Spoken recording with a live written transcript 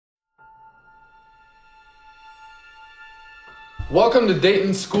Welcome to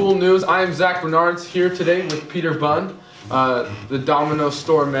Dayton School News. I am Zach Bernards here today with Peter Bunn, the Domino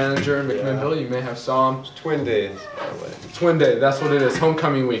store manager in McMinnville. You may have saw him. It's Twin Days, by the way. Twin Day, that's what it is,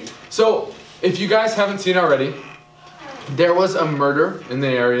 homecoming week. So, if you guys haven't seen already, there was a murder in the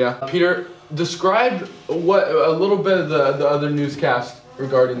area. Peter, describe a little bit of the other newscast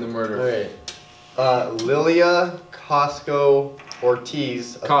regarding the murder. Okay. Lilia Costco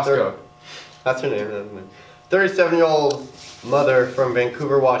Ortiz. Costco. That's her name. 37-year-old mother from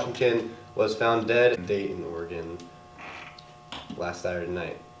Vancouver, Washington, was found dead in Dayton, Oregon, last Saturday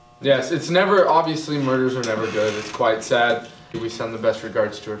night. Yes, it's never, obviously murders are never good. It's quite sad. We send the best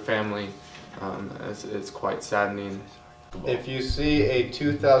regards to her family. It's quite saddening. If you see a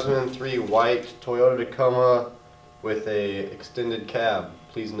 2003 white Toyota Tacoma with a extended cab,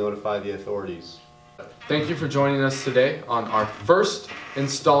 please notify the authorities. Thank you for joining us today on our first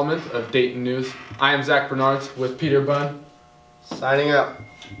installment of Dayton News. I am Zach Bernards with Peter Bunn. Signing out.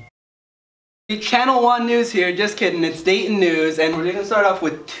 Channel 1 News here, just kidding, it's Dayton News, and we're going to start off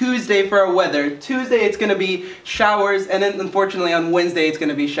with Tuesday for our weather. Tuesday it's going to be showers, and then unfortunately on Wednesday it's going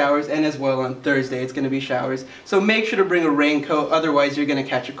to be showers, and as well on Thursday it's going to be showers. So make sure to bring a raincoat, otherwise you're going to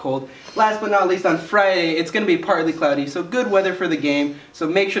catch a cold. Last but not least, on Friday it's going to be partly cloudy, so good weather for the game, so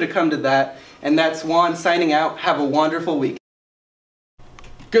make sure to come to that. And that's Juan signing out. Have a wonderful week.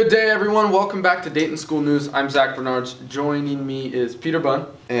 Good day, everyone. Welcome back to Dayton School News. I'm Zach Bernards. Joining me is Peter Bunn.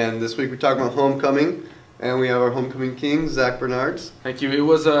 And this week we're talking about homecoming, and we have our homecoming king, Zach Bernards. Thank you. It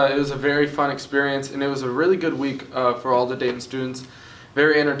was a very fun experience, and it was a really good week for all the Dayton students.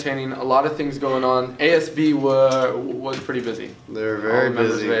 Very entertaining. A lot of things going on. ASB was pretty busy. They were very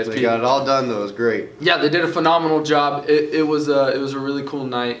busy. They got it all done, though. It was great. Yeah, they did a phenomenal job. It was a really cool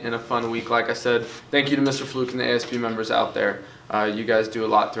night and a fun week. Like I said, thank you to Mr. Fluke and the ASB members out there. You guys do a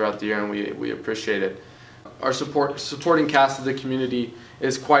lot throughout the year, and we appreciate it. Our supporting cast of the community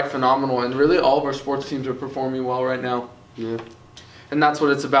is quite phenomenal, and really all of our sports teams are performing well right now. Yeah. And that's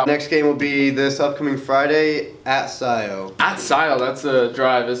what it's about. Next game will be this upcoming Friday at SIO. At SIO, that's a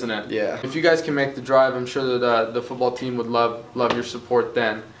drive, isn't it? Yeah. If you guys can make the drive, I'm sure that the football team would love your support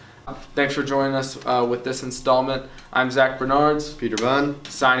then. Thanks for joining us with this installment. I'm Zach Bernards. Peter Bunn.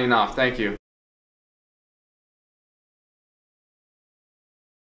 Signing off. Thank you.